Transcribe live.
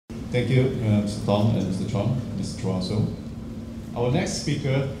Thank you, Mr. Tom and Mr. Chong, Mr. Chua also. Our next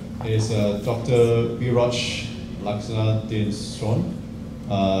speaker is Dr. Wiroj Lakkhanaadisorn.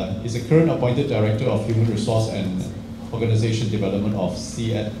 He's a current appointed Director of Human Resource and Organization Development of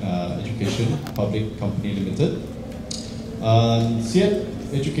CED Education Public Company Limited. CED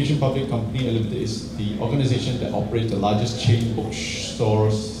Education Public Company Limited is the organization that operates the largest chain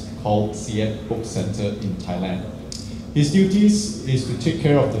bookstores called CED Book Center in Thailand. His duties is to take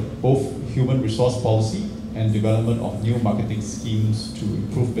care of both human resource policy and development of new marketing schemes to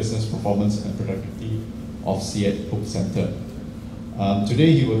improve business performance and productivity of CED Book Center.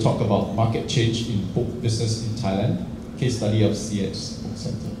 Today he will talk about market change in book business in Thailand, case study of CED's Book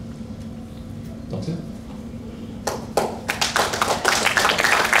Center. Doctor?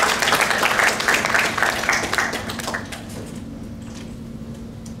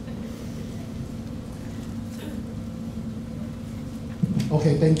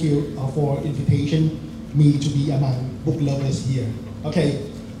 Okay, thank you for invitation me to be among book lovers here.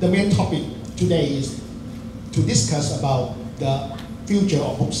 Okay, the main topic today is to discuss about the future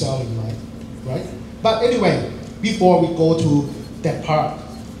of book selling, right? But anyway, before we go to that part,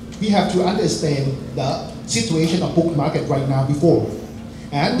 we have to understand the situation of book market right now before.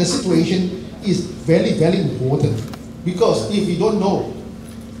 And the situation is very, very important because if we don't know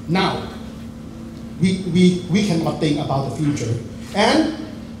now, we cannot think about the future. And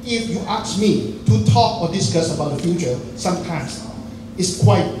if you ask me to talk or discuss about the future, sometimes it's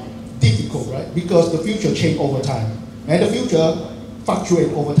quite difficult, right? Because the future changes over time, and the future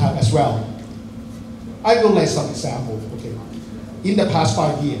fluctuates over time as well. I will lay some examples. Okay, in the past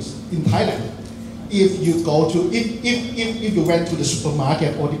 5 years in Thailand, if you went to the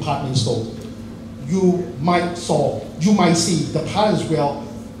supermarket or department store, you might see the parents will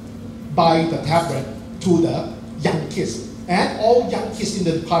buy the tablet to the young kids. And all young kids in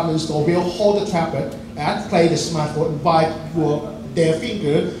the department store will hold the tablet and play the smartphone, wipe their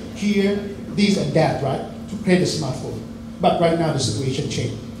finger here, this and that, right, to play the smartphone. But right now the situation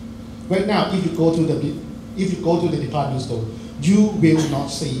changed. Right now, if you go to the department store, you will not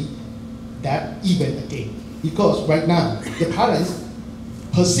see that even again, because right now the parents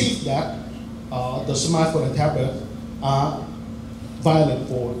perceive that the smartphone and tablet are violent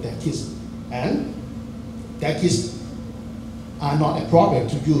for their kids, and their kids are not appropriate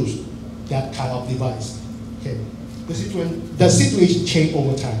to use that kind of device. Okay, the situation changed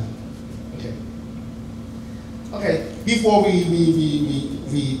over time. Okay, before we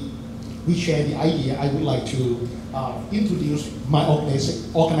share the idea, I would like to introduce my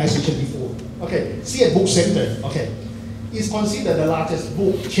organization before. Okay, CED Book Center. Okay, is considered the largest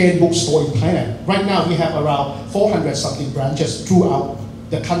chain bookstore in Thailand. Right now, we have around 400 something branches throughout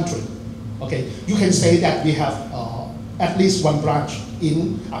the country. Okay, you can say that we have at least one branch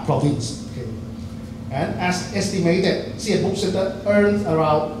in a province. Okay. And as estimated, CED Book Center earns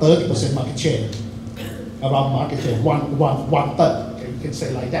around 30% market share. Around market share, one third, okay, you can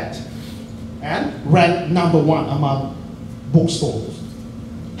say like that. And ranked #1 among bookstores.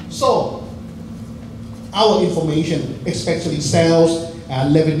 So, our information, especially sales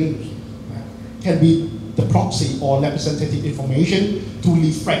and revenues, can be the proxy or representative information to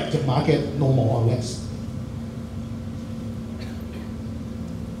reflect the market, no more or less.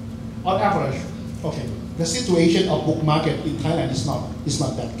 On average, okay, the situation of book market in Thailand is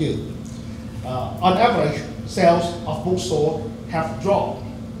not that good. On average, sales of bookstore have dropped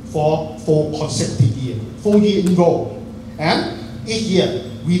for 4 consecutive years, 4 years in a row, and each year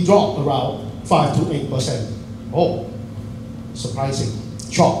we drop around 5 to 8%. Oh, surprising,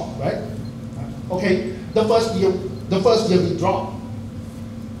 shock, right? Okay, the first year we dropped.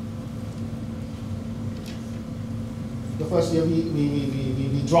 The first year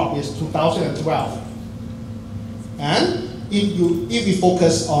we dropped is 2012. And if we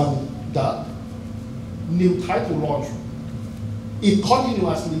focus on the new title launch, it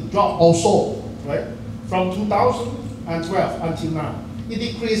continuously dropped also, right? From 2012 until now. It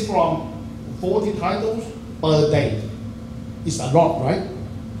decreased from 40 titles per day. It's a lot, right?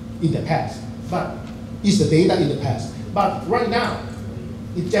 In the past. But it's the data in the past. But right now,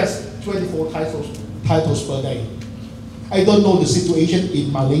 it's just 24 titles per day. I don't know the situation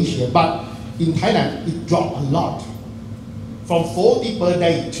in Malaysia, but in Thailand, it dropped a lot. From 40 per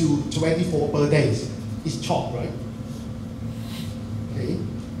day to 24 per day. It's shock, right? Okay.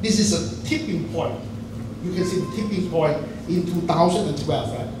 This is a tipping point. You can see the tipping point in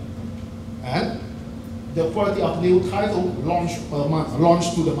 2012, right? And the quality of new title launched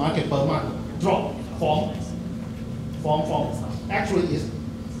to the market per month dropped from actually is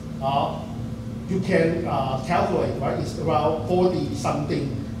you can calculate, right? It's around 40 something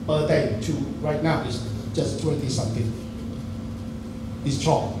per day to right now is just 20 something. It's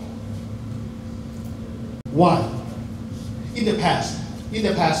dropped. Why? In the past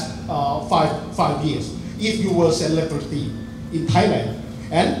 5 years, if you were a celebrity in Thailand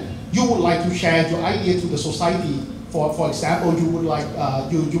and you would like to share your idea to the society, for example, you would like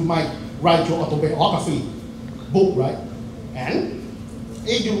you might write your autobiography book, right? And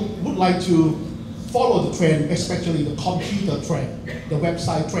if you would like to follow the trend, especially the computer trend, the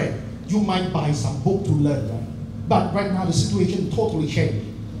website trend, you might buy some book to learn, right? But right now the situation totally changed.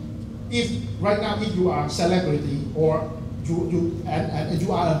 If you are a celebrity or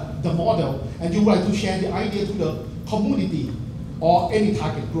you are the model and you would like to share the idea to the community or any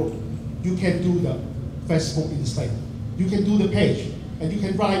target group, you can do the Facebook instead. You can do the page and you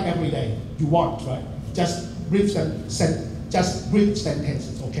can write every day you want, right? Just brief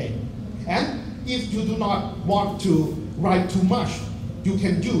sentences, okay? And if you do not want to write too much, you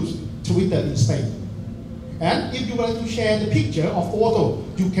can use Twitter instead. And if you want to share the picture or photo,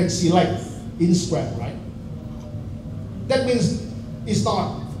 you can select Instagram, right? That means it's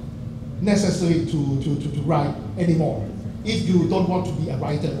not necessary to write anymore if you don't want to be a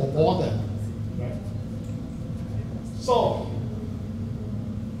writer or author, right? So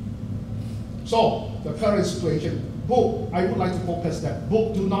the current situation, book, I would like to focus that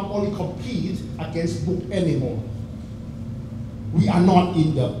book do not only compete against book anymore. We are not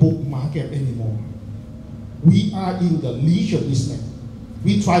in the book market anymore. We are in the leisure business.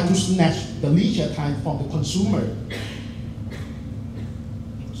 We try to snatch the leisure time from the consumer.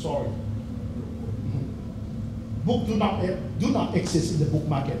 Sorry. Books do not exist in the book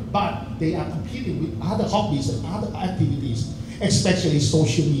market, but they are competing with other hobbies and other activities, especially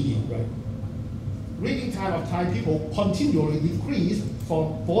social media, right? Reading time of Thai people continually decreased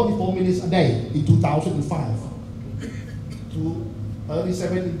from 44 minutes a day in 2005 to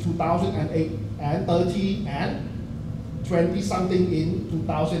 37 in 2008 and 30 and 20 something in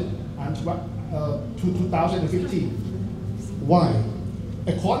 2015. Why?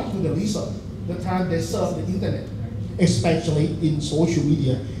 According to the research, the time they surf the internet, especially in social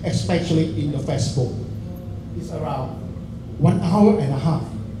media, especially in the Facebook, is around 1 hour and a half.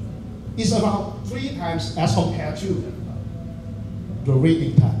 It's around 3 times as compared to the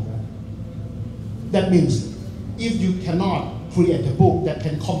reading time. Right? That means if you cannot create a book that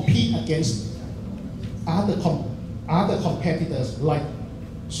can compete against other competitors like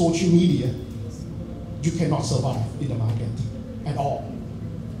social media, you cannot survive in the market at all.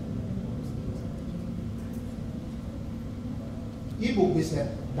 E-book business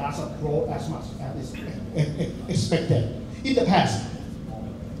doesn't grow as much as is expected. In the past,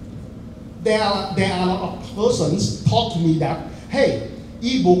 there are a lot of persons talk to me that, hey,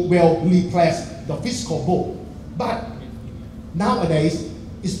 e-book will replace the physical book. But nowadays,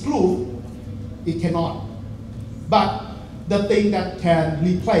 it's proved it cannot. But the thing that can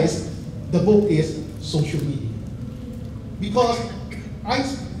replace the book is social media. Because I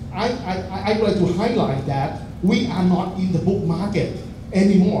would like to highlight that we are not in the book market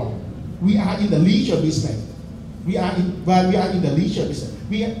anymore. We are in the leisure business. We are in the leisure business.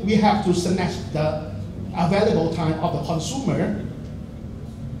 We have to snatch the available time of the consumer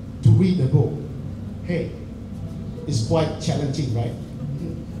to read the book. Hey, it's quite challenging, right?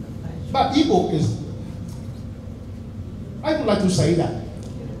 But ebook is, I would like to say that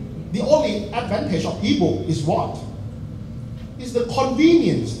the only advantage of ebook is what? Is the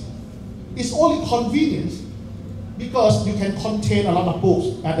convenience. It's only convenience because you can contain a lot of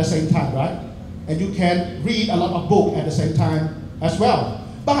books at the same time, right? And you can read a lot of books at the same time as well.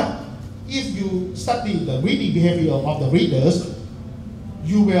 But if you study the reading behavior of the readers,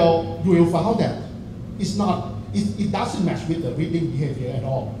 you will find that it doesn't match with the reading behavior at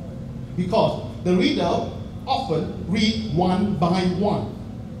all. Because the reader often read one by one.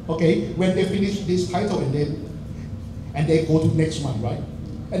 Okay, when they finish this title and they go to the next one, right?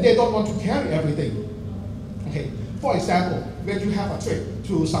 And they don't want to carry everything. Okay, for example, when you have a trip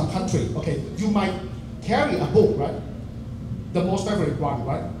to some country, okay, you might carry a book, right? The most favorite one,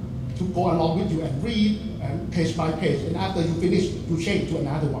 right? To go along with you and read and page by page, and after you finish, you change to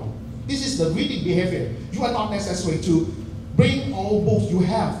another one. This is the reading behavior. You are not necessary to bring all books you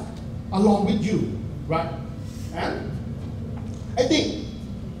have along with you, right? And I think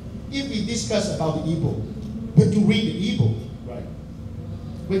if we discuss about the ebook, when you read the ebook, right?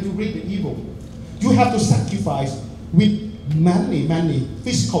 When you read the ebook, you have to sacrifice with many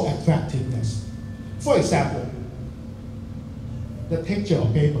physical attractiveness. For example, the texture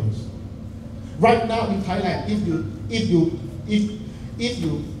of papers. Right now in Thailand, if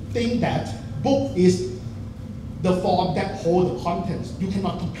you think that book is the form that hold the contents. You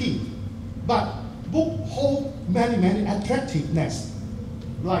cannot compete. But book hold many attractiveness.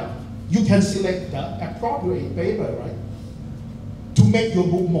 Like you can select the appropriate paper, right? To make your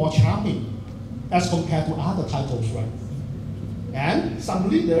book more charming as compared to other titles, right? And some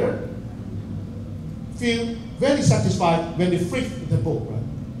reader feel very satisfied when they flip the book, right?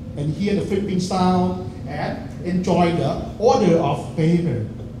 And hear the flipping sound and enjoy the order of paper.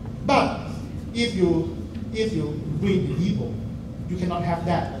 But if you read the ebook, you cannot have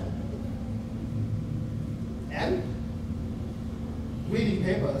that. And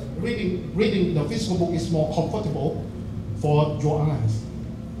reading the physical book is more comfortable for your eyes.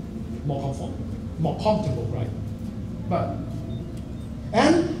 More comfortable, right? But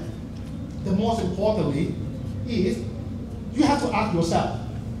and the most importantly is you have to ask yourself,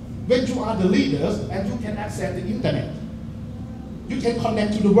 when you are the leaders and you can access the internet, you can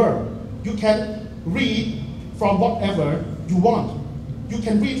connect to the world, you can read from whatever you want, you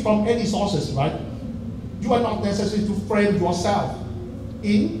can read from any sources, right? You are not necessary to frame yourself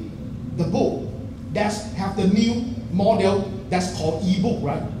in the book that have the new model that's called ebook,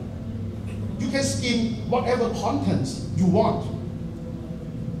 right? You can skim whatever contents you want.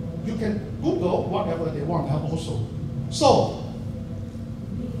 You can Google whatever they want also. So,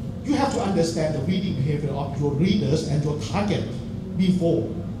 you have to understand the reading behavior of your readers and your target before.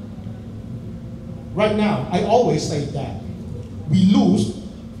 Right now, I always say that we lose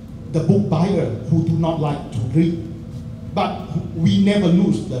the book buyer who do not like to read, but we never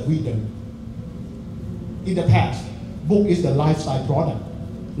lose the reader. In the past, book is the lifestyle product.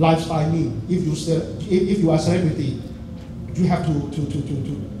 Lifestyle means if you are a celebrity, you have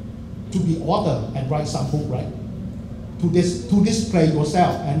to be author and write some book, right? To display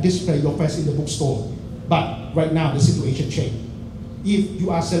yourself and display your face in the bookstore. But right now the situation changed. If you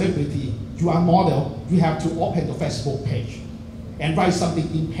are a celebrity, you are a model, you have to open the Facebook page and write something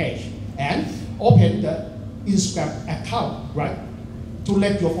in page and open the Instagram account, right? To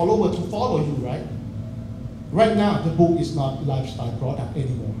let your follower to follow you, right? Right now, the book is not lifestyle product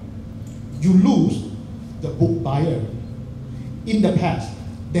anymore. You lose the book buyer. In the past,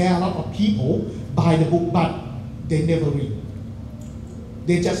 there are a lot of people buy the book, but they never read.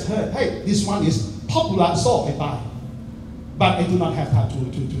 They just heard, hey, this one is popular, so I buy. But I do not have time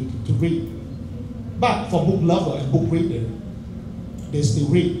to read. But for book lover and book reader, they still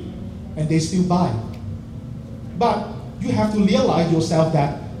read and they still buy. But you have to realize yourself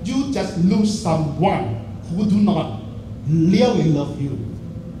that you just lose someone who do not really love you.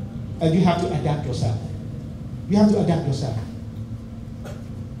 And you have to adapt yourself. You have to adapt yourself.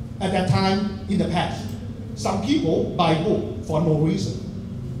 At that time, in the past, some people buy book for no reason,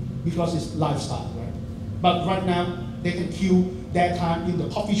 because it's lifestyle, right? But right now, they can kill their time in the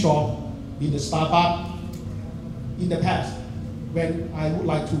coffee shop, in the Starbucks. In the past, when I would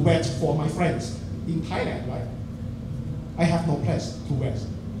like to wait for my friends in Thailand, right? I have no place to wait.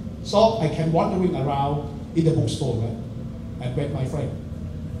 So I can wandering around in the bookstore, right? And wait my friend.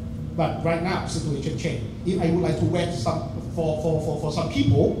 But right now, situation changed. If I would like to wait for some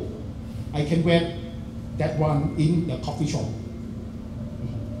people, I can wait that one in the coffee shop.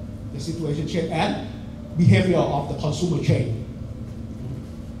 The situation changed and behavior of the consumer changed.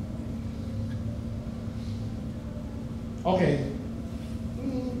 Okay.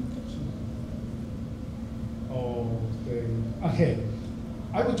 Okay.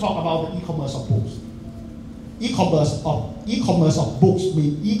 I will talk about the e-commerce of books. E-commerce of books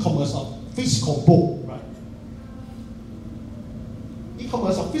means e-commerce of physical book, right?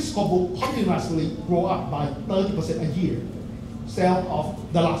 E-commerce of physical book continuously grow up by 30% a year. Sale of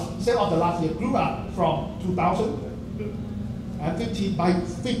the last year grew up from 2015 by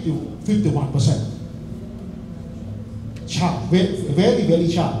 51%. Sharp, very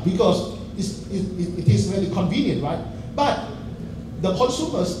sharp, because it is very convenient, right? But the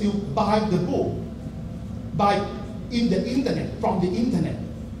consumers still buy the book in the internet, from the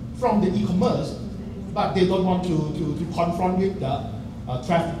e-commerce, but they don't want to confront with the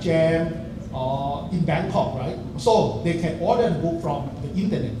traffic jam in Bangkok, right? So they can order the book from the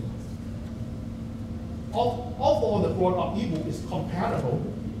internet. Although the growth of e-book is comparable,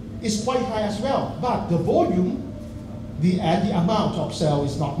 it's quite high as well, but the volume, the amount of sale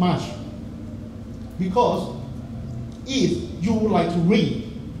is not much. Because if you would like to read,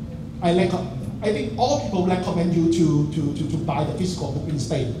 I think all people recommend you to buy the physical book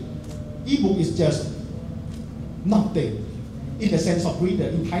instead. E-book is just nothing in the sense of reader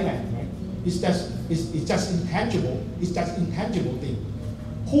in Thailand, right? It's just intangible. It's just intangible thing.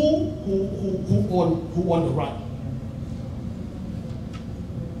 Who own the right?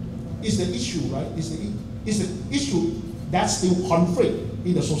 Is the issue, right? is an issue that still conflict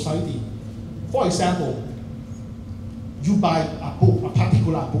in the society. For example, you buy a book, a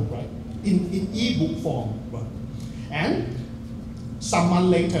particular book, right, in e-book form, right? And some months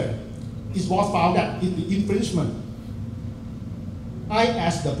later, it was found that it's the infringement. I,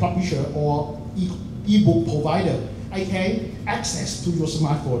 as the publisher or e-book provider, I can access to your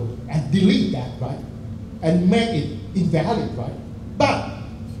smartphone and delete that, right? And make it invalid, right? But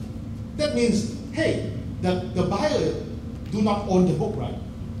that means, hey, the buyer do not own the book, right?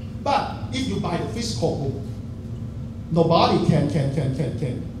 But if you buy the physical book, nobody can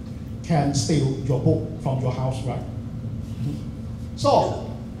steal your book from your house, right? So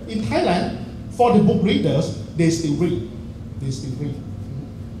in Thailand, for the book readers, they still read.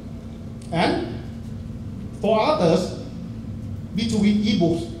 And for others, between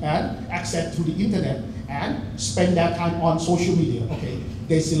ebooks and access to the internet and spend their time on social media, okay,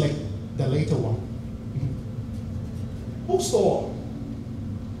 they select the later one. Bookstore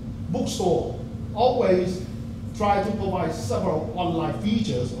always try to provide several online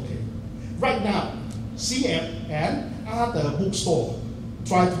features, okay. Right now, CF and other bookstores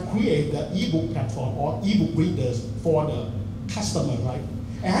try to create the ebook platform or ebook readers for the customer, right?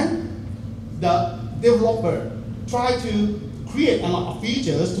 And the developer try to create a lot of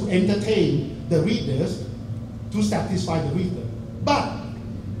features to entertain the readers, to satisfy the reader. But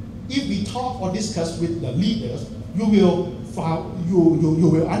if we talk or discuss with the leaders, you will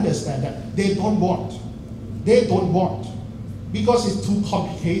understand that they don't want, because it's too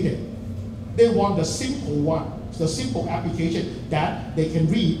complicated. They want the simple one, the simple application that they can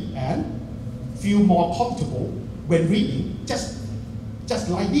read and feel more comfortable when reading, just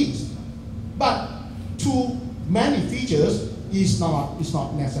like this. But too many features is not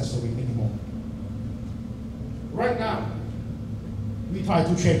necessary anymore. Right now, we try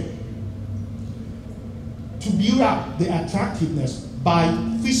to change, to build up the attractiveness by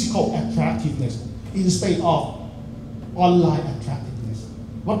physical attractiveness instead of online attractiveness.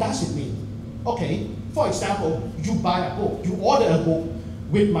 What does it mean? Okay, for example, you buy a book, you order a book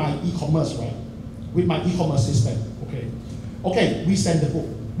with my e-commerce, right? With my e-commerce system, okay? Okay, we send the book.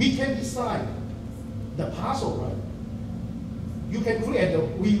 We can design the parcel, right? You can create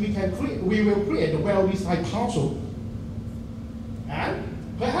we will create a well-designed parcel, and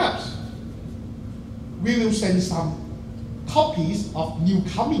perhaps we will send some copies of new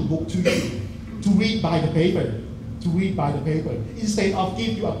coming book to you to read by the paper. Instead of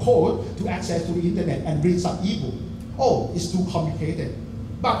give you a code to access to the internet and read some ebook. Oh, it's too complicated.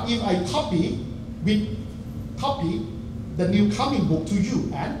 But if I copy the new coming book to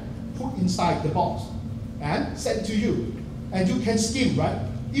you and put inside the box and send to you, and you can skim, right,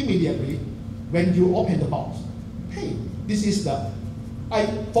 immediately when you open the box. Hey, this is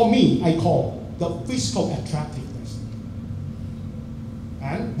for me, I call the physical attractiveness.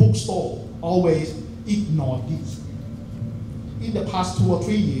 And bookstore always ignore this. In the past 2 or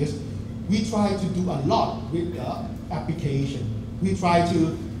 3 years, we try to do a lot with the application. We try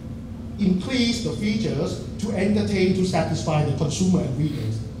to increase the features to entertain, to satisfy the consumer and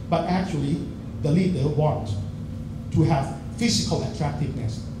readers. But actually, the leader wants to have physical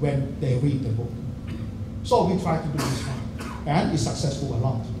attractiveness when they read the book. So we try to do this one, and it's successful a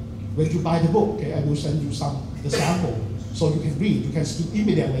lot. When you buy the book, okay, I will send you the sample, so you can read, you can skim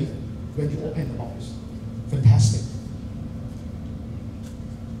immediately when you open the box. Fantastic.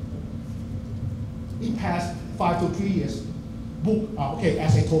 In past 5 to 3 years, book, okay,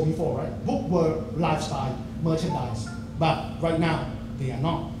 as I told before, right? Book were lifestyle merchandise, but right now they are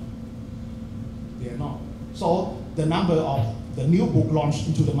not. So the number of the new book launched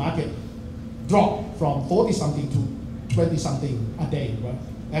into the market dropped from 40 something to 20 something a day, right?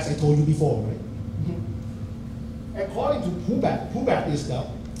 As I told you before, right? According to PWTC is the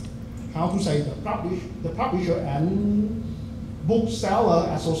publisher and Bookseller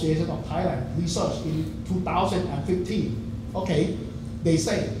Association of Thailand research in 2015. Okay, they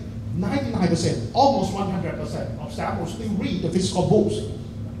say 99%, almost 100% of samples still read the physical books.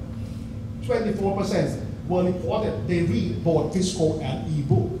 24% were reported they read both physical and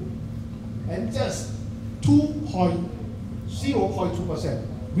e-book. And just 0.2%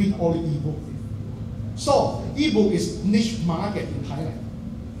 read only e-book. So e-book is niche market in Thailand.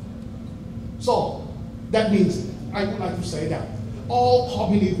 So that means I would like to say that all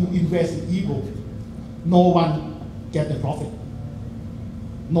companies who invest in e-book, no one get the profit.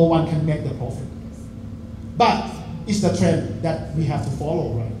 No one can make the profit. But it's the trend that we have to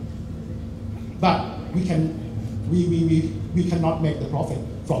follow, right? But we cannot make the profit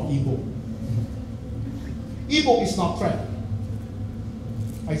from e-book. E-book is not trend.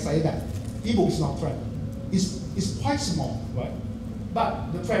 I say that. E-book is not trend. is quite small, right?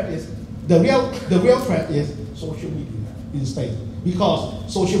 But the threat is, the real threat is social media instead,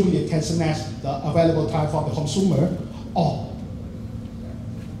 because social media can snatch the available time for the consumer. Or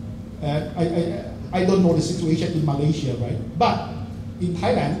I don't know the situation in Malaysia, right? But in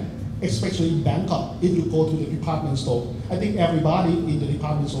Thailand, especially in Bangkok, if you go to the department store, I think everybody in the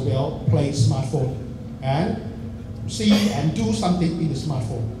department store will play smartphone and see and do something in the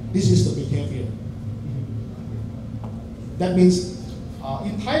smartphone. This is the behavior. That means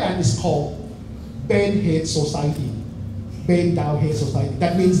in Thailand it's called bend head society, bend down head society.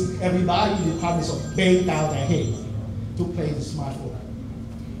 That means everybody in the department store bend down their head to play the smartphone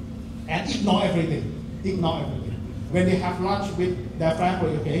and ignore everything. When they have lunch with their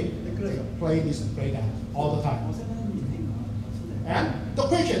family, okay, play this, play that all the time. And the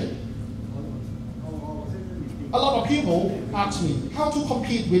question, a lot of people ask me how to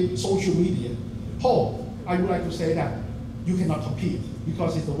compete with social media. I would like to say that you cannot compete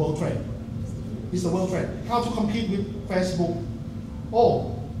because it's the world trend. It's the world trend. How to compete with Facebook?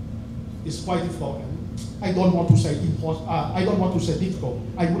 It's quite difficult. I don't want to say difficult. I would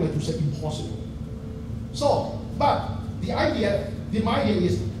like to say impossible. But the idea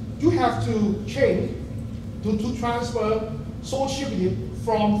is you have to change to transfer social media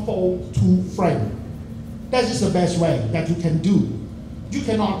from foe to friend. That is the best way that you can do. You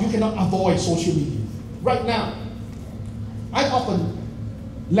cannot avoid social media. Right now, I often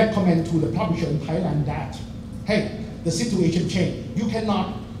recommend to the publisher in Thailand that, hey, the situation changed. You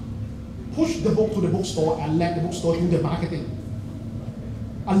cannot push the book to the bookstore and let the bookstore do the marketing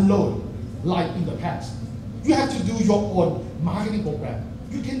alone, like in the past. You have to do your own marketing program.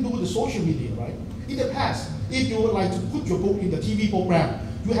 You can do the social media, right? In the past, if you would like to put your book in the TV program,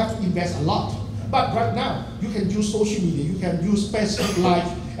 you have to invest a lot. But right now, you can use social media. You can use Facebook Live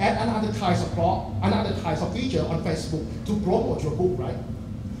and another kinds of feature on Facebook to promote your book, right?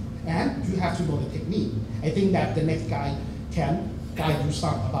 And you have to know the technique. I think that the next guy can guide you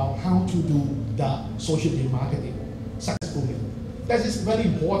some about how to do the social media marketing successfully. That is very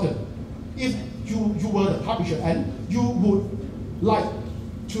important. If you were the publisher and you would like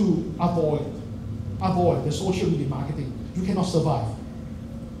to avoid the social media marketing, you cannot survive.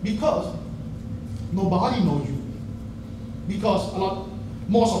 Because nobody knows you. Because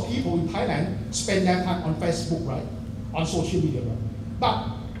most of people in Thailand spend their time on Facebook, right? On social media, right? But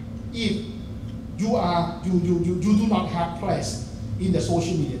if you do not have place in the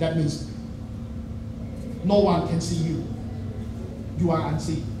social media, that means no one can see you. You are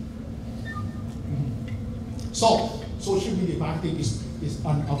unseen. So social media marketing is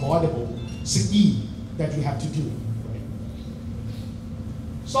unavoidable skill that you have to do. Right?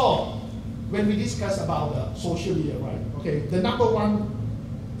 So when we discuss about the social media, right? Okay, the number one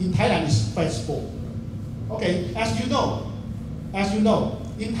in Thailand is Facebook. Okay, as you know,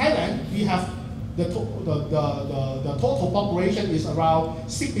 in Thailand we have the total population is around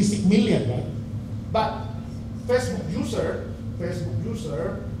 66 million, right? But Facebook user is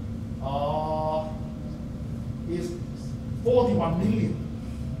 41 million.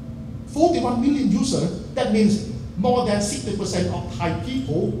 41 million users, that means more than 60% of Thai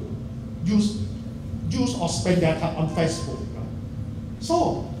people use or spend their time on Facebook. Right?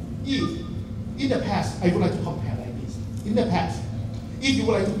 So, if in the past, I would like to compare like this. In the past, if you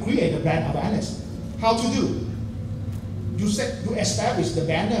would like to create a brand awareness, how to do? You establish the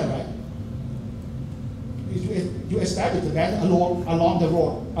banner, right? You establish the banner along the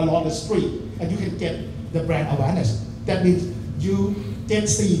road, along the street, and you can get the brand awareness. That means you get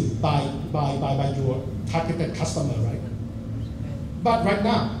seen by your targeted customer, right? But right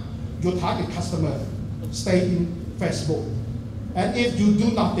now, your target customer stay in Facebook. And if you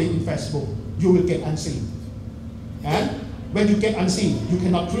do nothing in Facebook, you will get unseen. And when you get unseen, you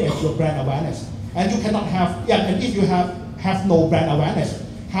cannot create your brand awareness. And you cannot have, and if you have no brand awareness,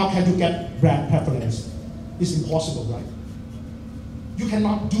 how can you get brand preference? It's impossible, right? You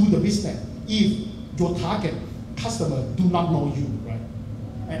cannot do the business if your target customer do not know you, right?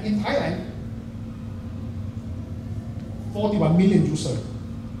 And in Thailand, 41 million users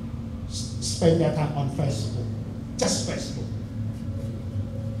spend their time on Facebook, just Facebook.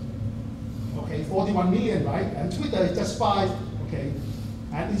 Okay, 41 million, right? And Twitter is just 5, okay?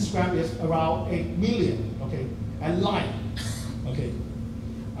 And Instagram is around 8 million, okay? And Line, okay?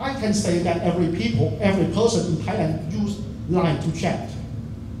 I can say that every person in Thailand use Line to chat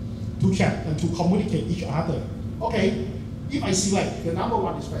and to communicate each other. Okay, if I select the number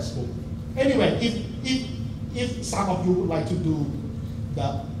one is Facebook. Anyway, if some of you would like to do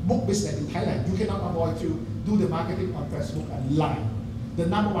the book business in Thailand, you cannot avoid to do the marketing on Facebook and Line. The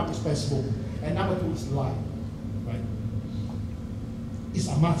number one is Facebook. and number 2 is live, right? It's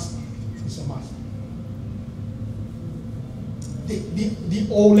a must. It's a must. The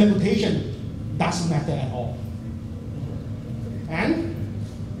old reputation doesn't matter at all. And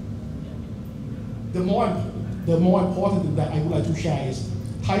the more important thing that I would like to share is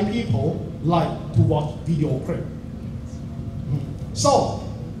Thai people like to watch video clip. So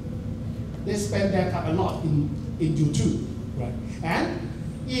they spend their time a lot in YouTube, right? And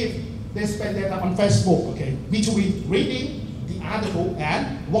if they spend their time on Facebook, okay, between reading the article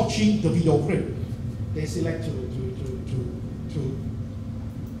and watching the video clip, they select to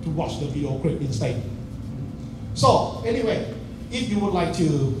watch the video clip instead. So anyway, if you would like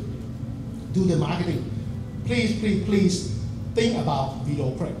to do the marketing, please think about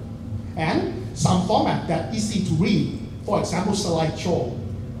video clip and some format that is easy to read. For example, slideshow.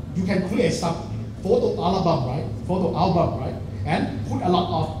 You can create some photo album, right? And put a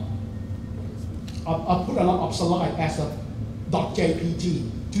lot of slide as a .jpg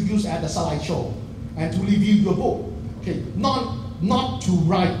to use as a slideshow and to review your book. Okay, not to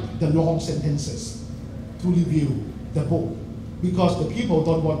write the long sentences to review the book, because the people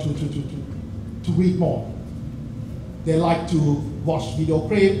don't want to read more. They like to watch video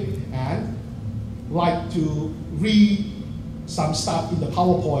clip and like to read some stuff in the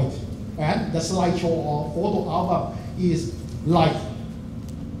PowerPoint, and the slideshow or photo album is like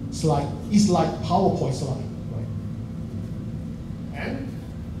PowerPoint slide, right? And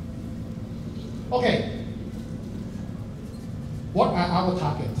okay, what are our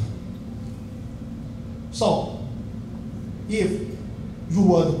targets? So, if you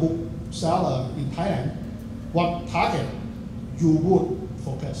were the bookseller in Thailand, what target you would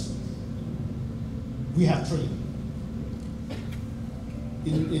focus? We have 3.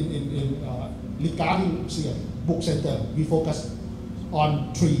 Regarding book center, we focus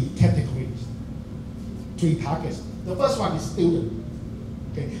on 3 categories, 3 targets. The first one is student.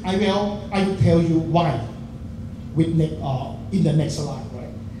 Okay, I will tell you why with in the next slide,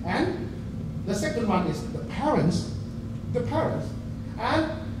 right? And the second one is the parents,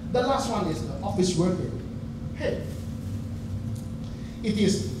 and the last one is the office worker. Hey, it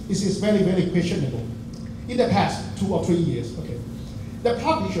is very questionable. In the past 2 or 3 years, okay, the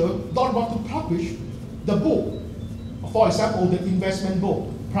publisher don't want to publish the book. For example, the investment book,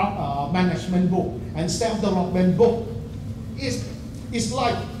 management book, and self-development book. It's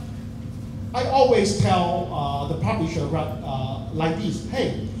like, I always tell the publisher like this: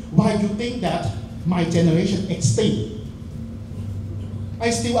 hey, why do you think that my generation extinct?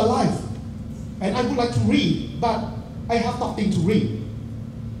 I'm still alive, and I would like to read, but I have nothing to read,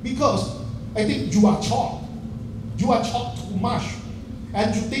 because I think you are shocked. You are shocked too much,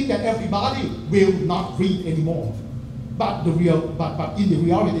 and you think that everybody will not read anymore. But in the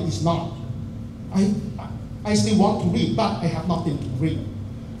reality, it's not. I still want to read, but I have nothing to read.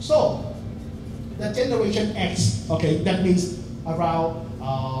 So the generation X, okay, that means around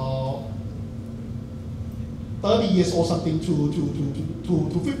 30 years or something to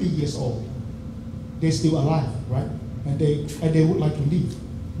 50 years old. They're still alive, right? And they would like to live,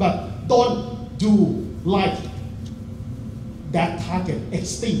 but don't do like that target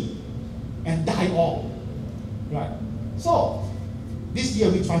extinct and die off, right? So this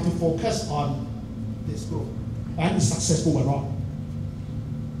year we try to focus on this group, and it's successful a lot.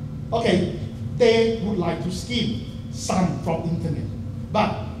 Okay, they would like to skim some from internet,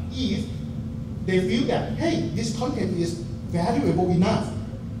 but if they feel that, hey, this content is valuable enough,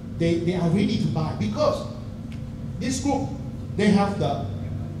 they are ready to buy, because this group, they have the,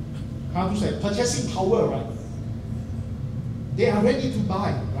 purchasing power, right? They are ready to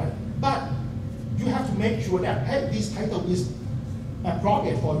buy, right? But you have to make sure that, hey, this title is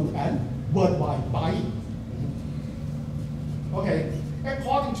appropriate for you and worthwhile buying. Okay,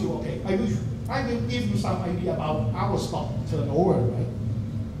 according to, okay, I will give you some idea about our stock turnover, right?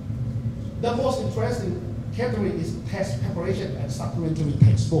 The most interesting category is test preparation and supplementary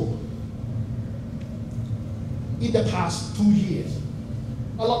textbook. In the past 2 years,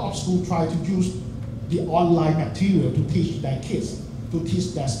 a lot of schools try to use the online material to teach their kids, to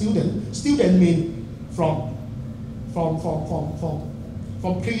teach their students. Student mean from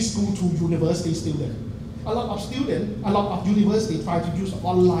preschool to university student. A lot of universities try to use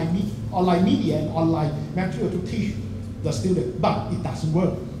online media and online material to teach the student, but it doesn't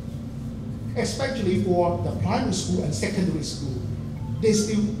work. Especially for the primary school and secondary school,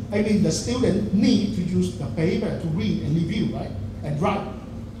 the student need to use the paper to read and review, right, and write.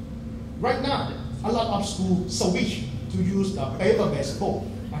 Right now, a lot of schools switch to use the paper-based book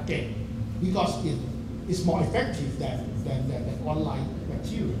again, because it is more effective than online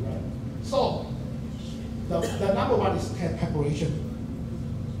material, right? So the number one is test preparation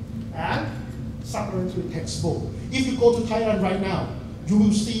and supplementary textbook. If you go to Thailand right now, you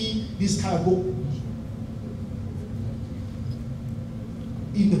will see this kind of book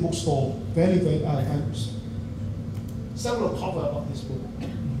in the bookstore. Very, very several covers of this book.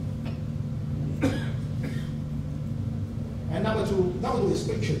 And number two is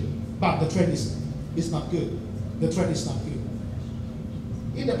fiction, but the trend is not good. The trend is not good.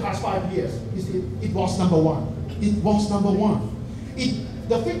 In the past 5 years, it was number one. It was number one.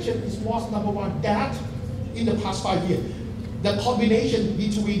 The fiction was number one. That in the past 5 years, the combination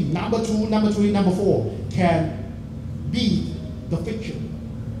between number 2, number 3, number 4 can beat the fiction.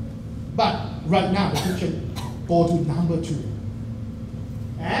 But right now, the fiction go to number 2.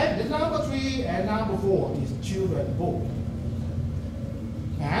 And the number 3 and number 4 is children book.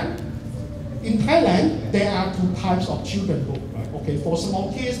 And in Thailand, there are 2 types of children book, right? Okay, for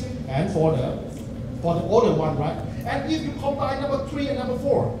small kids and for the older one, right? And if you combine number 3 and number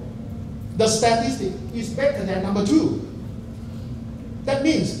 4, the statistic is better than number 2. That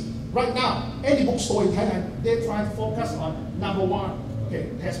means right now, any bookstore in Thailand, they try to focus on number 1,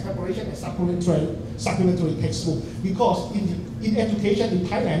 okay, test preparation and supplementary textbook, because in education in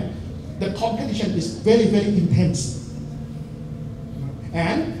Thailand, the competition is very, very intense.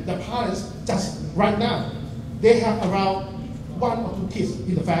 And the parents just right now, they have around 1 or 2 kids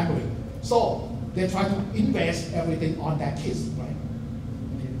in the family. So they try to invest everything on their kids, right?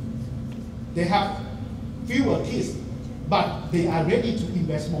 They have fewer kids, but they are ready to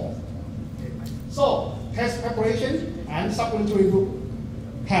invest more. So test preparation and supplementary book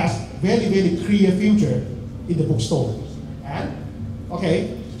has very, very clear future in the bookstore. And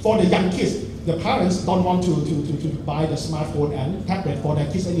okay, for the young kids, the parents don't want to buy the smartphone and tablet for their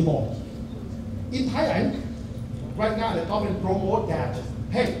kids anymore. In Thailand, right now the government promote that,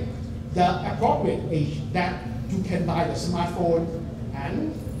 hey, the appropriate age that you can buy the smartphone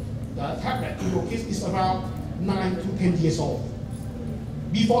and the tablet to your kids is around 9 to 10 years old.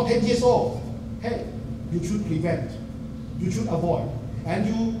 Before 10 years old, hey, you should prevent, you should avoid, and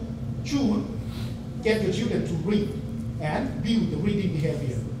you should get your children to read and build the reading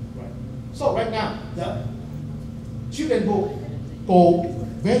behavior. Right? So right now, the children book go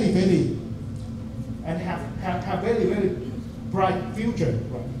very, very, and have very, very bright future.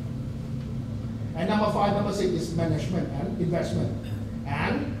 Right? And number 5, number 6 is management and investment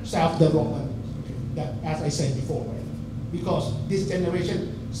and self-development. Okay. That, as I said before, right? Because this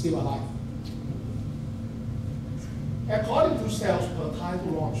generation is still alive. According to sales per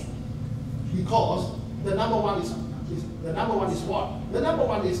title launch, because the number one is what? The number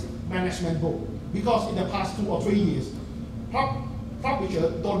one is management book. Because in the past 2 or 3 years,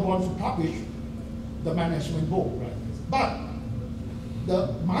 publishers don't want to publish the management book, right? But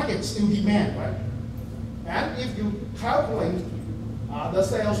the market still demand, right? And if you calculate the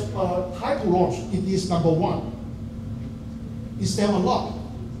sales per title launch, it is number 1. It sells a lot,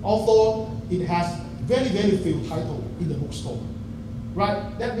 although it has very, very few titles in the bookstore,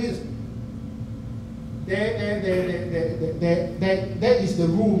 right? That means there is the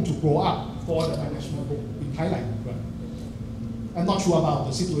room to grow up for the management book in Thailand, right? I'm not sure about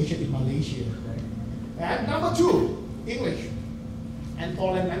the situation in Malaysia, right? And number 2, English and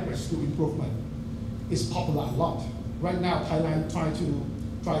foreign language skill improvement is popular a lot. Right now, Thailand try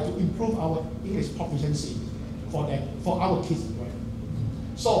to improve our English proficiency for our kids, right?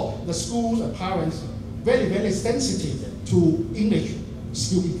 So the schools and parents very, very sensitive to English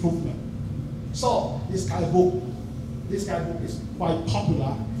skill improvement. So this kind of book is quite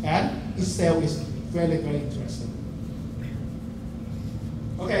popular and its sale is very, very interesting.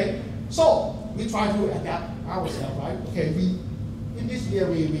 Okay, so we try to adapt ourselves, right? Okay, in this year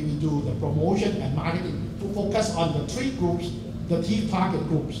we do the promotion and marketing to focus on the 3 groups, the key target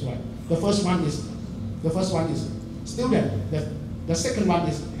groups, right? The first one is student, the second one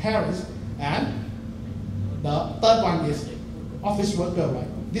is parents, and the third one is office worker, right?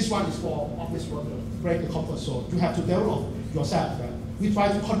 This one is for office worker, break the comfort zone. You have to develop yourself, right? We try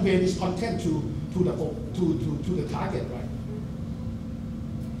to convey this content to the target, right?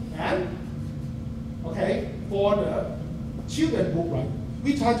 And okay, for the children book, right?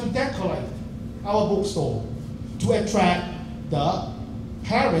 We try to decorate our bookstore to attract the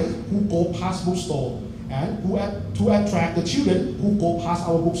parents who go past bookstore and to attract the children who go past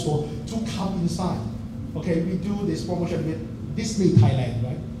our bookstore to come inside. Okay, we do this promotion with Disney Thailand,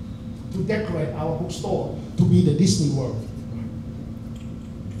 right? To decorate our bookstore to be the Disney World.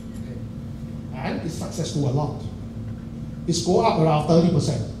 Okay. And it's successful a lot. It's go up around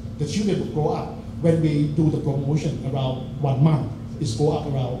 30%. The children will grow up when we do the promotion around 1 month. It's go up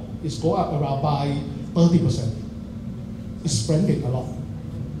around by 30%. It's splendid a lot.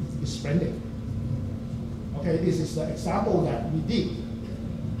 It's splendid. Okay, this is the example that we did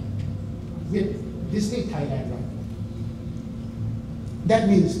with Disney Thailand, right? That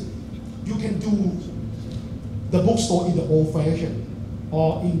means you can do the bookstore in the old fashion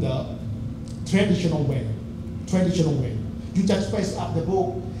or in the traditional way. You just face up the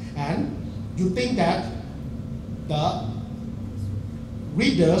book and you think that the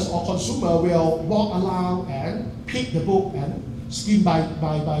readers or consumer will walk around and pick the book and skim by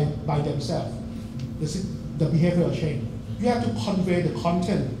themselves. This is the behavioral change. You have to convey the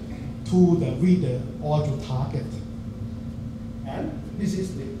content to the reader or to target. And this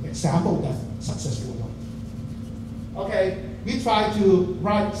is the example that's successful one. Okay, we try to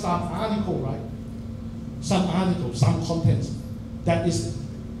write some article, right? Some contents that is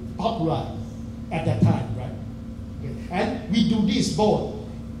popular at that time, right? Okay. And we do this both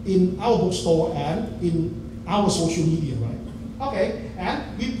in our bookstore and in our social media, right? Okay,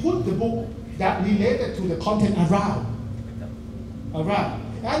 and we put the book that related to the content around.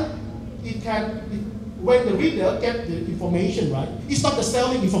 And when the reader get the information, right, it's not the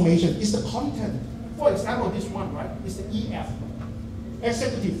selling information, it's the content. For example, this one, right, is the EF,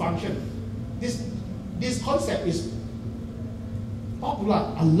 executive function. This concept is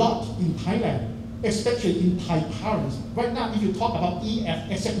popular a lot in Thailand, especially in Thai parents. Right now, if you talk about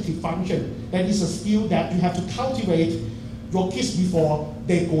EF, executive function, that is a skill that you have to cultivate your kids before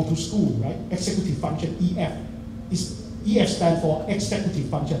they go to school, right? Executive function, EF. EF stands for executive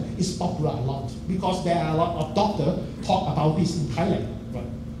function. It's popular a lot because there are a lot of doctors talk about this in Thailand, right?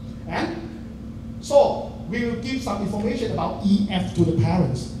 And so we will give some information about EF to the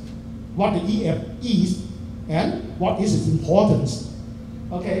parents, what the EF is and what is its importance.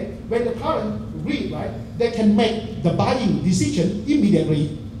 Okay, when the parent read, right, they can make the buying decision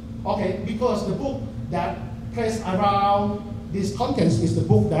immediately. Okay, because the book that placed around these contents is the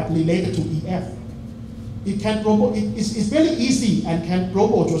book that related to EF. It can promote. It's very easy and can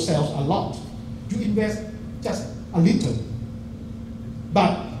promote yourself a lot. You invest just a little,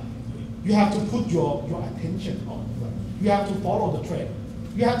 but you have to put your attention on it. Right? You have to follow the trend.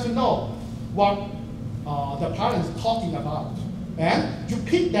 You have to know what the parents talking about, and you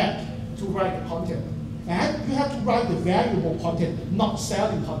pick that to write the content. And you have to write the valuable content, not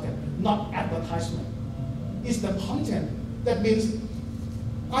selling content, not advertisement. It's the content that means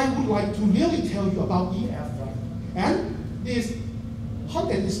I would like to really tell you about EF, right? And this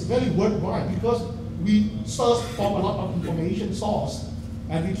content is very worthwhile because we search for a lot of information source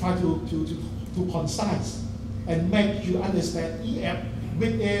and we try to concise and make you understand EF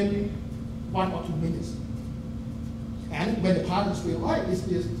within 1 or 2 minutes. And when the parents feel, right, this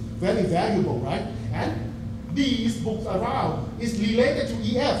is very valuable, right? And these books around is related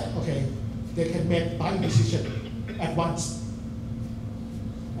to EF, okay, they can make buying decision at once.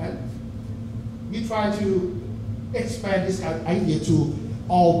 And we try to expand this idea to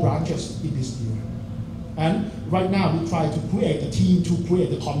all branches in this year. And right now we try to create a team to create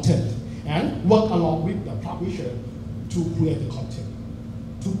the content and work along with the publisher to create the content,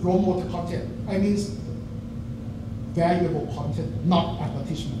 to promote the content. I mean valuable content, not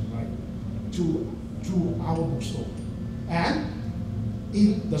advertisement, right? To our bookstore and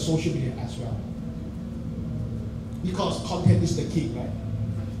in the social media as well. Because content is the key, right?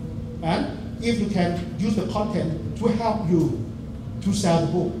 And if you can use the content to help you to sell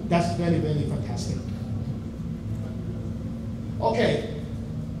the book, that's very, very fantastic. Okay,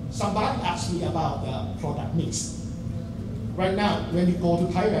 somebody asked me about the product mix. Right now, when you go to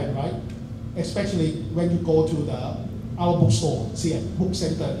Thailand, right, especially when you go to our bookstore, see a book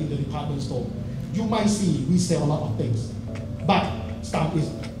center in the department store, you might see we sell a lot of things, but some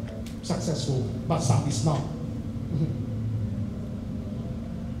is successful, but some is not.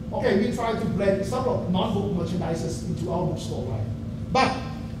 Okay, we try to blend some of non-book merchandises into our bookstore, right? But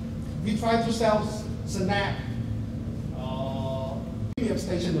we try to sell snack, premium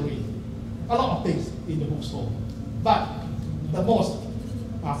stationery, a lot of things in the bookstore. But the most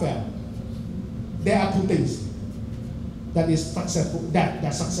are fair. There are 2 things that is successful,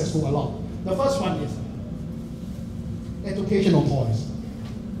 that's successful a lot. The first one is educational toys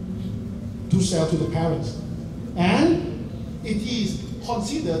to sell to the parents. And it is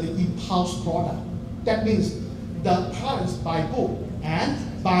considered the impulse product. That means the parents buy book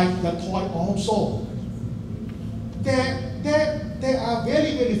and buy the toy also. There are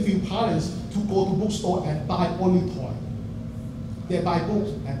very, very few parents to go to bookstore and buy only toy. They buy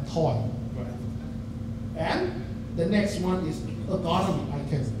books and toy. And the next one is ergonomic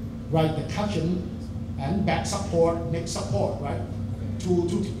items, right? The cushion and back support, neck support, right?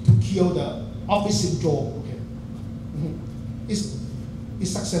 to kill the office syndrome. Okay, is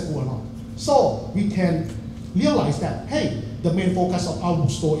successful or not? So we can realize that, hey, the main focus of our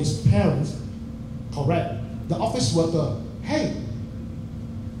bookstore is parents, correct? The office worker, hey,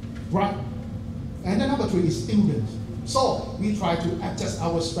 right? And then number 3 is students. So we try to adjust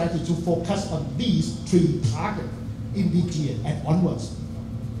our strategy to focus on these 3 targets in this year and onwards.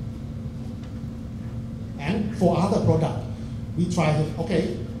 And for other products, we try to,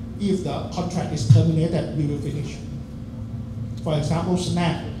 okay, if the contract is terminated, we will finish. For example,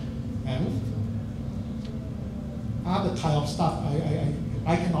 snack and other kind of stuff,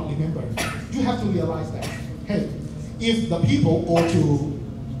 I cannot remember. You have to realize that, hey, if the people go to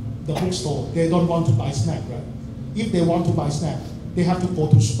the bookstore, they don't want to buy snack, right? If they want to buy snack, they have to go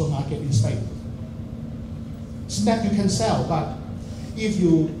to supermarket instead. Snack you can sell, but if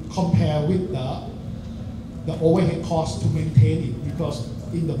you compare with the overhead cost to maintain it, because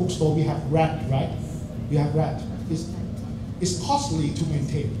in the bookstore we have rat, right? We have rat. It's costly to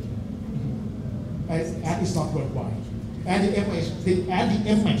maintain, and it's not worthwhile. And the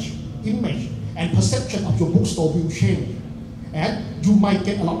image and perception of your bookstore will change. And you might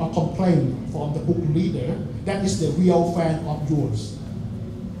get a lot of complaints from the book reader that is the real fan of yours.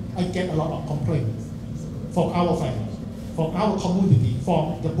 I get a lot of complaints from our fans, from our community,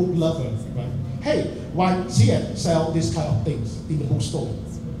 from the book lovers, right? Hey, why CN sell this kind of things in the bookstore?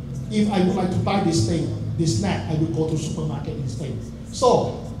 If I would like to buy this thing, this snack, I will go to supermarket instead.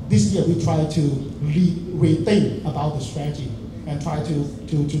 So this year we try to rethink about the strategy and try to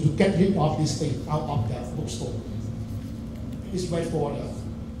get rid of this thing out of the bookstore. It's right for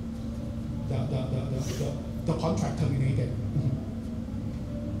the contract terminated.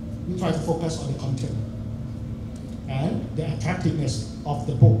 We try to focus on the content and the attractiveness of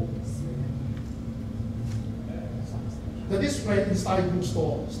the book. The display inside the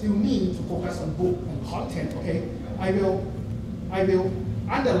bookstore still need to focus on book and content. Okay, I will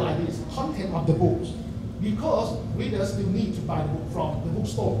underline this content of the books because readers still need to buy the book from the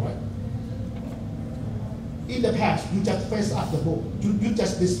bookstore, right? In the past, you just face up the book, you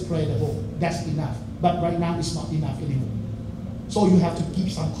just display the book, that's enough. But right now, it's not enough anymore. So you have to give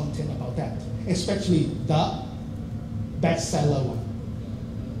some content about that, especially the bestseller one.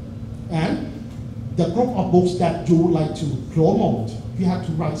 And the group of books that you would like to promote, you have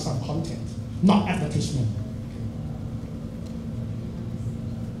to write some content, not advertisement.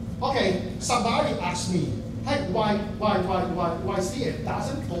 Okay, somebody asked me, hey, why CN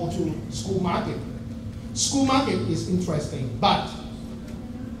doesn't go to school market? School market is interesting, but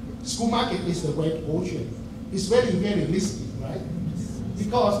school market is the red ocean. It's very, very risky, right?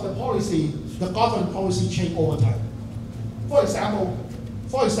 Because the policy, the government policy change over time. For example,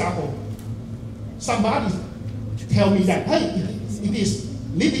 somebody tell me that, hey, it is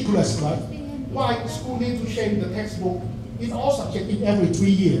ridiculous, right? Why school need to change the textbook in all subjects in every 3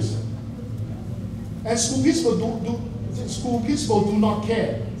 years? And school principals do not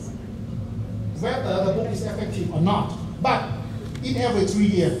care whether the book is effective or not. But in every 3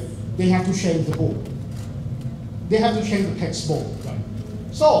 years, they have to change the book. They have to change the textbook, right?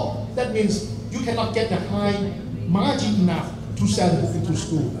 So that means you cannot get the high margin enough to sell the book into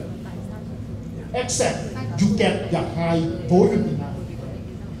school, except you get the high volume enough.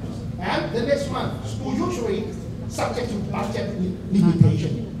 And the next one, school usually subject to budget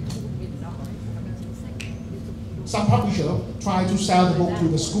limitation. Some publisher try to sell the book to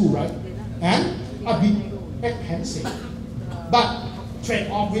the school, right? And a bit expensive, but trade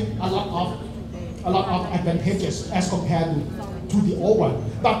off with a lot of advantages as compared to the old one.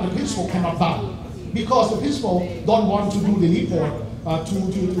 But the principal cannot buy because the principal don't want to do the report to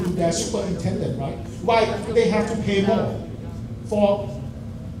their superintendent, right? Why they have to pay more for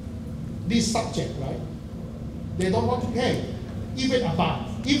this subject, right? They don't want to pay even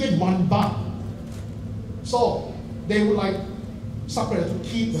 $1. So they would like supplier to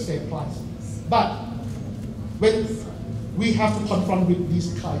keep the same price. But when we have to confront with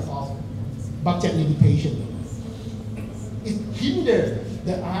this kind of budget limitation, it hinders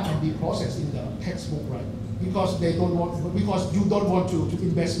the R&D process in the textbook, right? Because you don't want to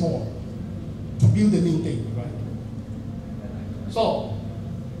invest more to build a new thing, right? So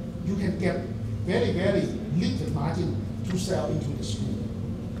you can get very, very little margin to sell into the school.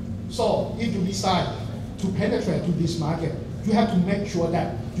 So if you decide to penetrate to this market, you have to make sure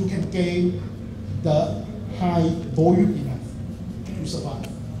that you can gain the high volume enough to survive.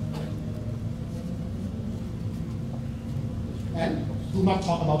 And do not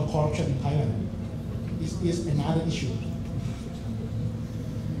talk about the corruption in Thailand. This is another issue.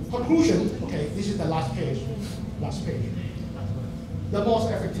 Conclusion, okay, this is the last page. the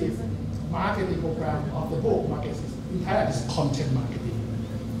most effective marketing program of the book market in Thailand is content marketing.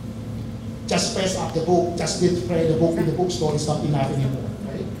 Just press up the book, just display the book in the bookstore is not enough anymore,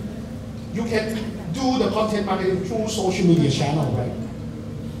 right? You can do the content marketing through social media channel, right?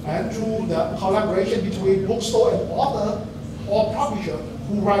 And through the collaboration between bookstore and author or publisher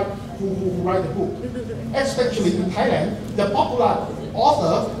who write the book. Especially in Thailand, the popular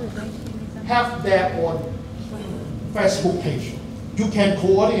author have their own Facebook page. You can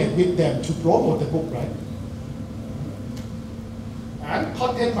coordinate with them to promote the book, right? And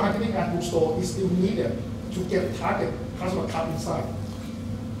content marketing at bookstore is still needed to get target customer come inside.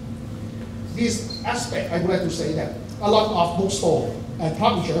 This aspect, I would like to say that a lot of bookstore and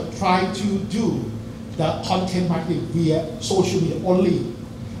publisher try to do the content marketing via social media only.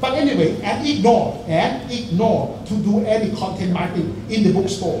 But anyway, and ignore to do any content marketing in the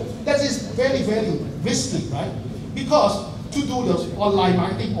bookstore. That is very, very risky, right? Because to do the online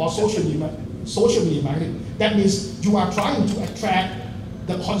marketing or social media marketing, that means you are trying to attract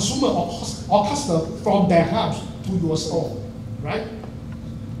the consumer or customer from their house to your store, right?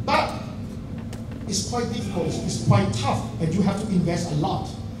 But it's quite difficult, it's quite tough, and you have to invest a lot.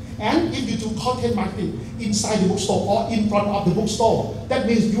 And if you do content marketing inside the bookstore or in front of the bookstore, that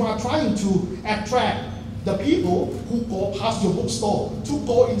means you are trying to attract the people who go past your bookstore to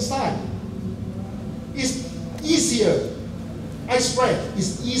go inside. It's easier. I spread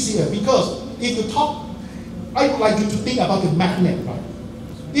is easier because if you talk, I would like you to think about the magnet, right?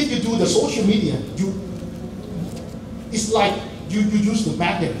 If you do the social media, it's like you use the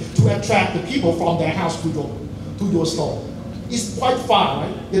magnet to attract the people from their house to your store. It's quite far,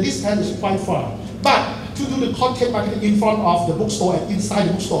 right? The distance is quite far. But to do the content marketing in front of the bookstore and inside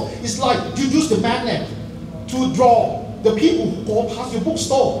the bookstore, it's like you use the magnet to draw the people who go past your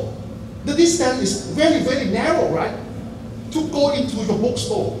bookstore. The distance is very, very narrow, right? To go into your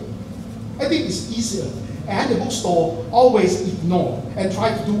bookstore. I think it's easier. And the bookstore always ignore and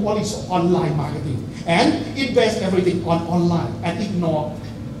try to do all this online marketing and invest everything on online and ignore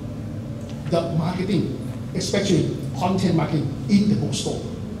the marketing, especially content marketing in the bookstore.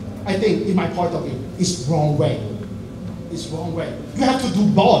 I think, in my point of view, it's wrong way. It's wrong way. You have to do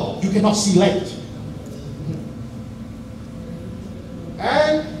both. You cannot select.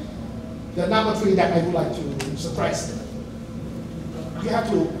 And the number 3 that I would like to stress, you have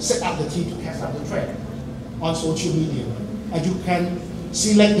to set up the team to catch up the trend on social media, and you can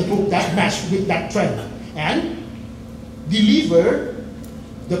select the book that match with that trend and deliver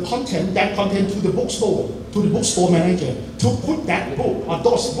the content to the bookstore manager to put that book or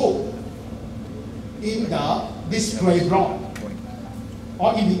those books in the display block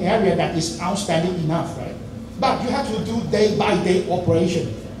or in the area that is outstanding enough, right? But you have to do day-by-day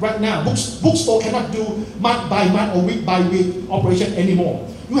operation. Right now, bookstore cannot do month by month or week by week operation anymore.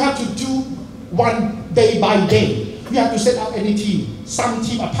 You have to do one day by day. You have to set up any team,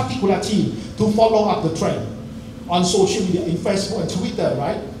 a particular team to follow up the trend on social media, in Facebook and Twitter,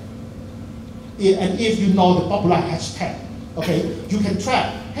 right? And if you know the popular hashtag, okay, you can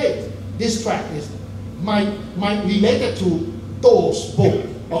track, hey, this track is might related to those books,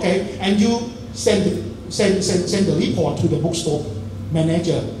 okay? And you send the report to the bookstore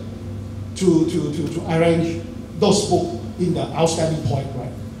manager to arrange those books in the outstanding point,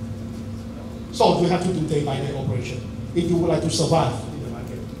 right? So you have to do day-by-day operation if you would like to survive in the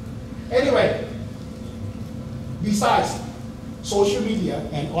market. Anyway, besides social media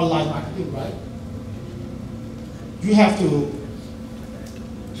and online marketing, right? You have to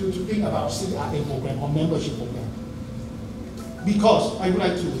think about CRM program or membership program. Because I would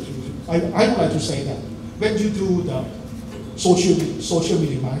like to say that when you do the social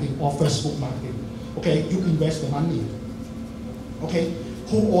media marketing or Facebook marketing, okay, you invest the money. Okay,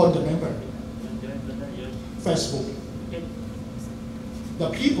 who own the member? Facebook. The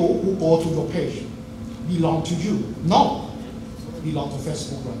people who go to your page belong to you, not belong to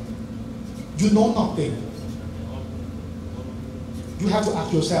Facebook, right? You know nothing. You have to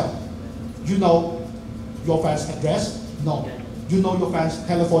ask yourself, you know your fans' address? No. You know your fans'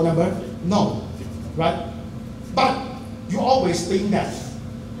 telephone number? No. Right? But you always think that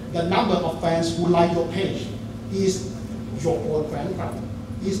the number of fans who like your page is your own fan club,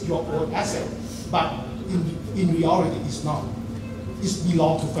 is your own asset. But in reality, it's not. It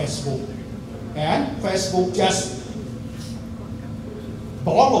belongs to Facebook. And Facebook just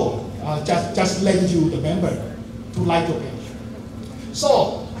borrow, just lend you the member to like your page.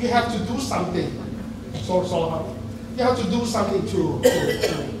 So you have to do something. You have to do something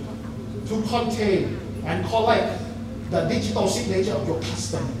to contain and collect the digital signature of your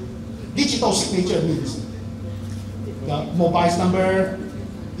customer. Digital signature means the mobile number,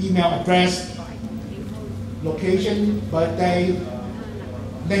 email address, location, birthday,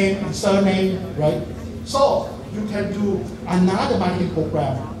 name and surname, right? So you can do another marketing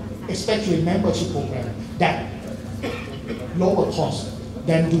program, especially membership program, that lower cost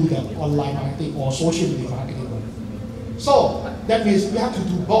than do the online marketing or social media marketing. So that means you have to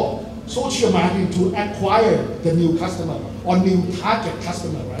do both social marketing to acquire the new customer or new target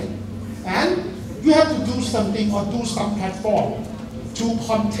customer, right? And you have to do something or do some platform to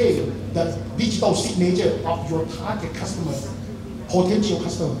contain the digital signature of your target customer, potential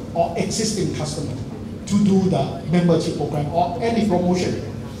customer, or existing customer to do the membership program or any promotion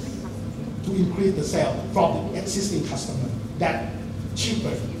to increase the sale from the existing customer. That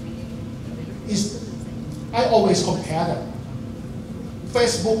cheaper is, I always compare them.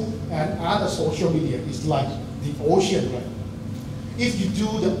 Facebook and other social media is like the ocean, right? If you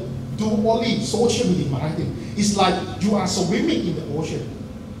do only social media marketing, it's like you are swimming in the ocean.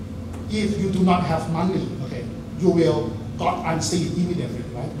 If you do not have money, okay, you will get unseen immediately,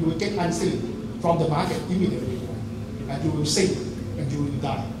 right? You will get unseen from the market immediately, right? And you will sink and you will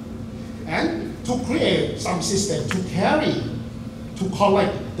die. And to create some system to carry, to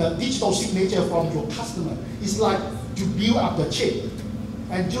collect the digital signature from your customer, it's like to build up the chip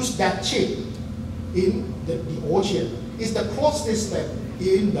and use that chip in the ocean. It's the closed system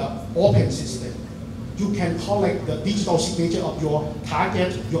in the open system. You can collect the digital signature of your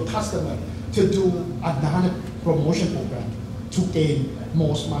target, your customer, to do another promotion program to gain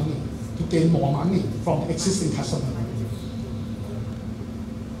more money, from the existing customer.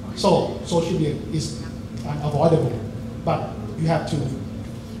 So social media is unavoidable, but you have to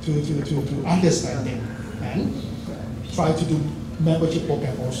understand it and try to do membership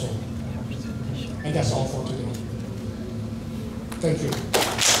program also. And that's all for today. Thank you.